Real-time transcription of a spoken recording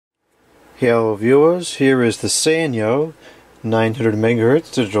Hello viewers, here is the Sanyo 900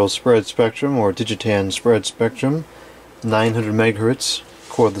 MHz digital spread spectrum or digitan spread spectrum 900 MHz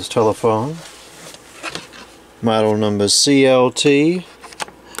cordless telephone. Model number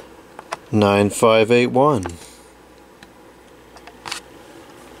CLT-9581.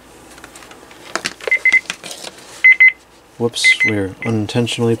 Whoops, we're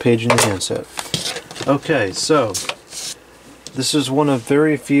unintentionally paging the handset. Okay, so this is one of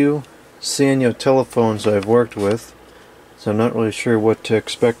very few Sanyo telephones I've worked with, so I'm not really sure what to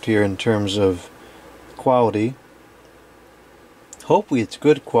expect here in terms of quality. Hopefully it's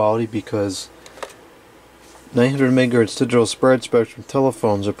good quality, because 900 MHz digital spread spectrum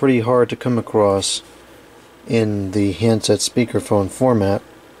telephones are pretty hard to come across in the handset speakerphone format.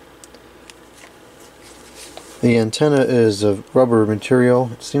 The antenna is of rubber material.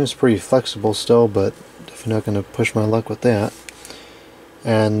 It seems pretty flexible still, but definitely not going to push my luck with that.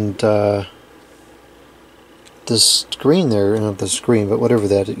 And the screen there, not the screen, but whatever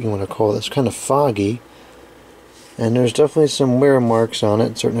that you want to call it, it's kind of foggy. And there's definitely some wear marks on it.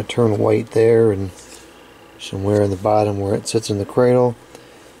 It's starting to turn white there, and some wear in the bottom where it sits in the cradle.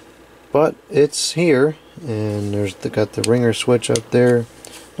 But it's here, and there's got the ringer switch up there.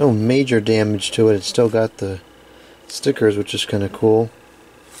 No major damage to it. It's still got the stickers, which is kind of cool.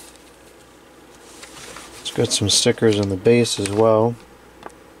 It's got some stickers on the base as well.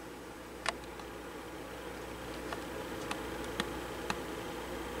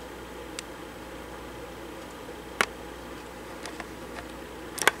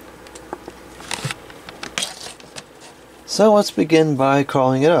 So let's begin by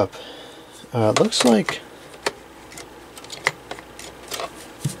calling it up. It looks like...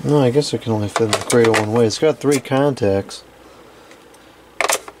 No, I guess it can only fit in the cradle one way. It's got 3 contacts.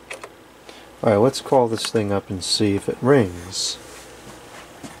 Alright, let's call this thing up and see if it rings.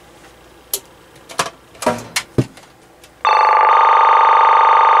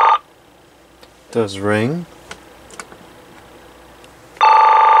 It does ring.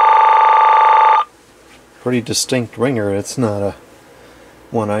 Pretty distinct ringer. It's not a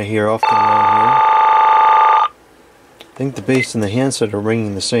one I hear often around here. I think the bass and the handset are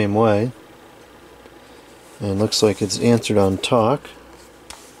ringing the same way. And it looks like it's answered on talk.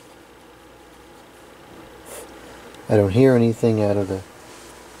 I don't hear anything out of the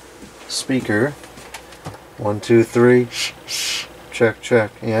speaker. 1, 2, 3. Check,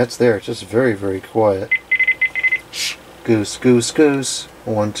 check. Yeah, it's there. It's just very, very quiet. Goose, goose, goose.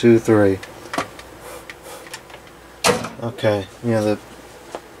 1, 2, 3. Okay, yeah,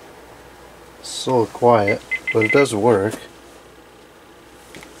 it's a little quiet, but it does work.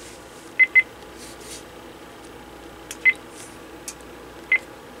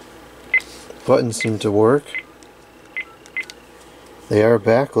 Buttons seem to work. They are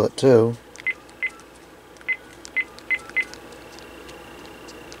backlit too.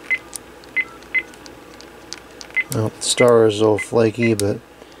 Well, the star is a little flaky, but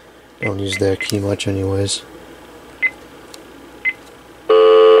don't use that key much anyways.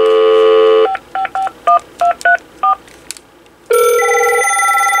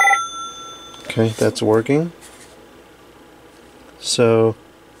 Okay, that's working. So,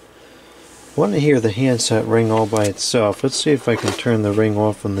 I want to hear the handset ring all by itself. Let's see if I can turn the ring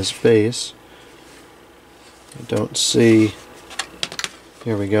off on this bass. I don't see...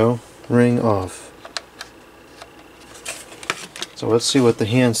 Here we go. Ring off. So let's see what the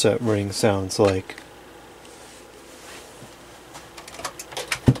handset ring sounds like.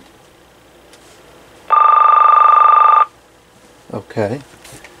 Okay.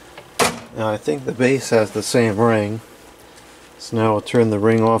 Now I think the bass has the same ring. So now I'll turn the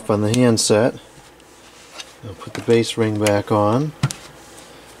ring off on the handset. I'll put the bass ring back on.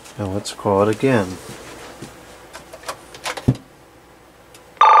 Now let's call it again.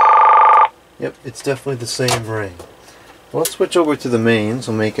 Yep, it's definitely the same ring. Well, let's switch over to the mains.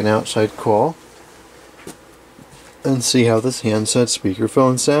 I'll make an outside call and see how this handset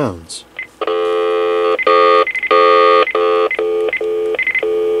speakerphone sounds.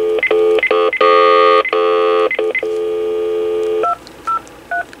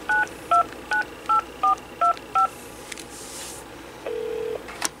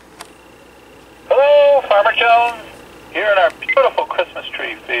 Farmer Jones, here in our beautiful Christmas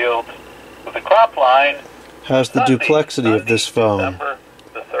tree field with the crop line. How's the duplexity of this phone? December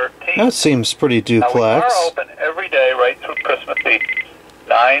the 13th. That seems pretty duplex. Now, we are open every day right through Christmas Eve,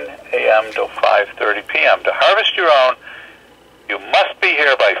 9 a.m. till 5:30 p.m. To harvest your own, you must be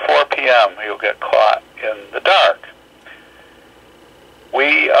here by 4 p.m. You'll get caught in the dark.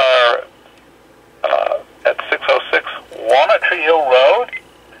 We are at 606 Walnut Tree Hill Road,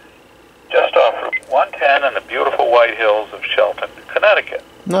 110 in the beautiful White Hills of Shelton, Connecticut.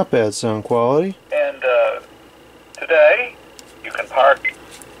 Not bad sound quality. And today, you can park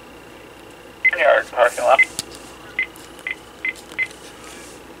in your parking lot.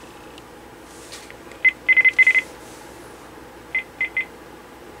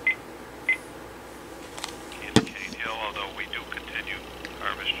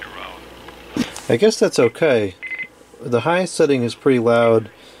 I guess that's okay. The highest setting is pretty loud,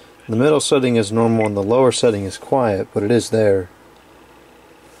 the middle setting is normal, and the lower setting is quiet, but it is there.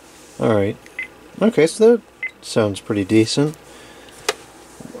 Alright. Okay, so that sounds pretty decent.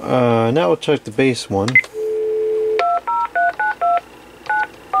 Now we'll check the bass one.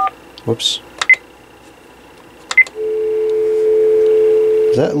 Whoops.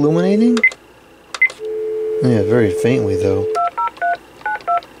 Is that illuminating? Yeah, very faintly though.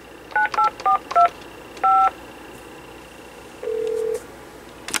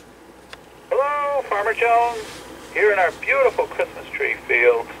 Hello, Farmer Jones. Here in our beautiful Christmas tree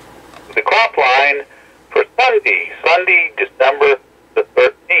field, the crop line for Sunday, December the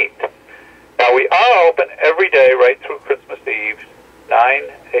 13th. Now we are open every day right through Christmas Eve, 9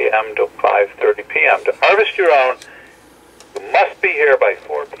 a.m. to 5:30 p.m. To harvest your own, you must be here by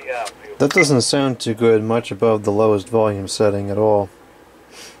 4 p.m. That doesn't sound too good, much above the lowest volume setting at all.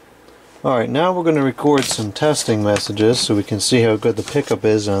 Alright, now we're going to record some testing messages so we can see how good the pickup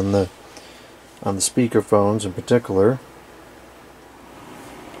is on the speakerphones in particular.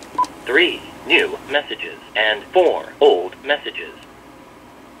 3 new messages and 4 old messages.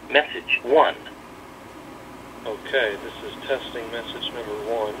 Message 1. Okay, this is testing message number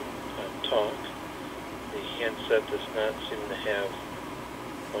 1 on talk. The handset does not seem to have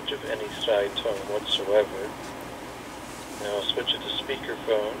much of any side tone whatsoever. Now I'll switch it to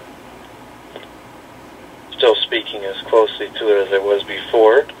speakerphone. Still speaking as closely to it as I was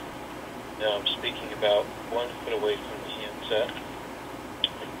before. Now I'm speaking about 1 foot away from the handset.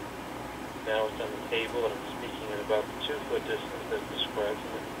 Now it's on the table and I'm speaking at about the 2 foot distance as described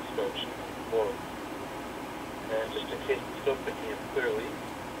in the instruction below. And just in case it's still picking up clearly.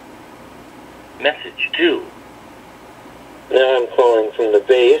 Message 2. Now I'm calling from the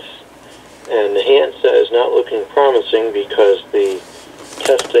base, and the handset is not looking promising because the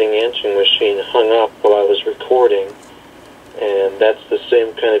testing answering machine hung up while I was recording, and that's the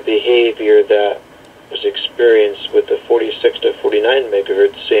same kind of behavior that was experienced with the 46 to 49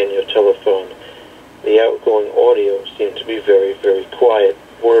 megahertz Sanyo telephone. The outgoing audio seemed to be very, very quiet,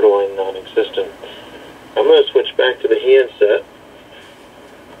 borderline non-existent. I'm going to switch back to the handset.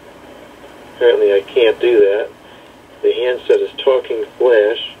 Apparently I can't do that. The handset is talking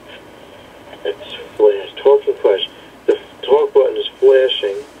flash. It's flash, talking flash. The talk button is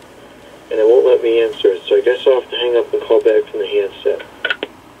flashing, and it won't let me answer it, so I guess I'll have to hang up and call back from the handset.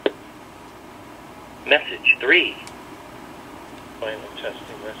 Message 3. Final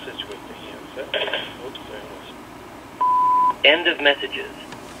testing message with the handset. Oops, there it is. End of messages.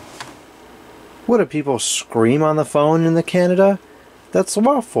 What, do people scream on the phone in Canada? That's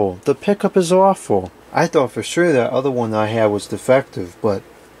awful. The pickup is awful. I thought for sure that other one I had was defective, but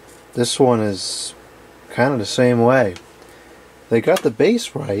this one is kind of the same way. They got the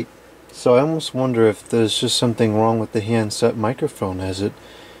bass right, so I almost wonder if there's just something wrong with the handset microphone. Has it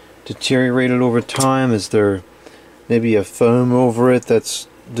deteriorated over time? Is there maybe a foam over it that's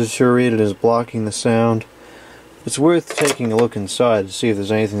deteriorated and is blocking the sound? It's worth taking a look inside to see if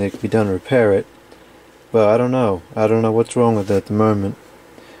there's anything that can be done to repair it. But I don't know. I don't know what's wrong with it at the moment.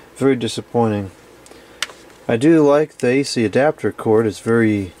 Very disappointing. I do like the AC adapter cord. It's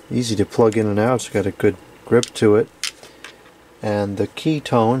very easy to plug in and out. It's got a good grip to it. And the key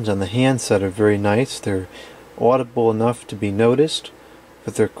tones on the handset are very nice. They're audible enough to be noticed,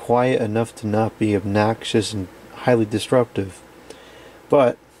 but they're quiet enough to not be obnoxious and highly disruptive.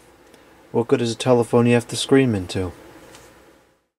 But what good is a telephone you have to scream into?